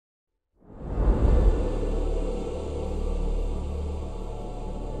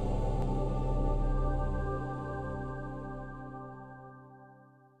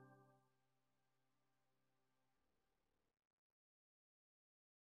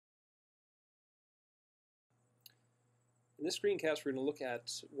In this screencast, we're going to look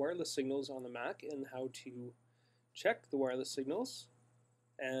at wireless signals on the Mac and how to check the wireless signals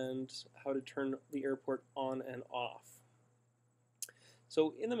and how to turn the airport on and off.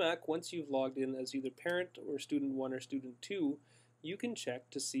 So in the Mac, once you've logged in as either parent or student 1 or student 2, you can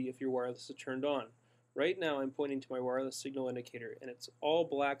check to see if your wireless is turned on. Right now I'm pointing to my wireless signal indicator and it's all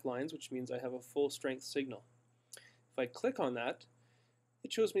black lines, which means I have a full strength signal. If I click on that,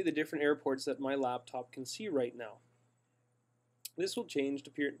 it shows me the different airports that my laptop can see right now. This will change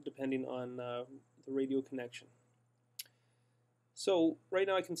depending on the radio connection. So right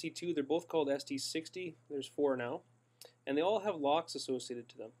now I can see two. They're both called ST60. There's 4 now. And they all have locks associated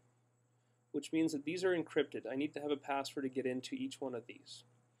to them, which means that these are encrypted. I need to have a password to get into each one of these.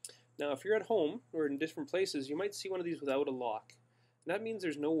 Now if you're at home or in different places, you might see one of these without a lock. And that means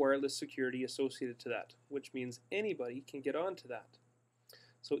there's no wireless security associated to that, which means anybody can get onto that.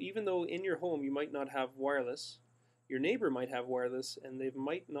 So even though in your home you might not have wireless, your neighbor might have wireless and they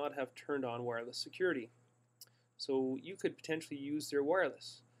might not have turned on wireless security. So you could potentially use their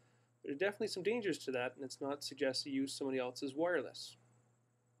wireless. There's definitely some dangers to that, and it's not suggested to use somebody else's wireless.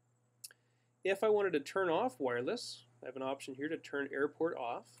 If I wanted to turn off wireless, I have an option here to turn airport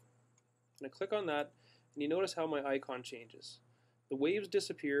off. And I click on that, and you notice how my icon changes. The waves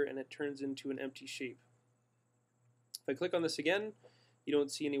disappear and it turns into an empty shape. If I click on this again, you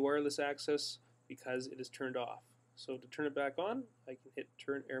don't see any wireless access because it is turned off. So to turn it back on, I can hit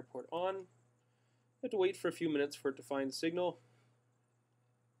turn airport on. I have to wait for a few minutes for it to find the signal.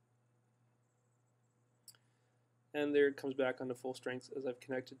 And there it comes back onto full strength as I've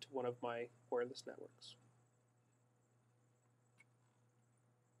connected to one of my wireless networks.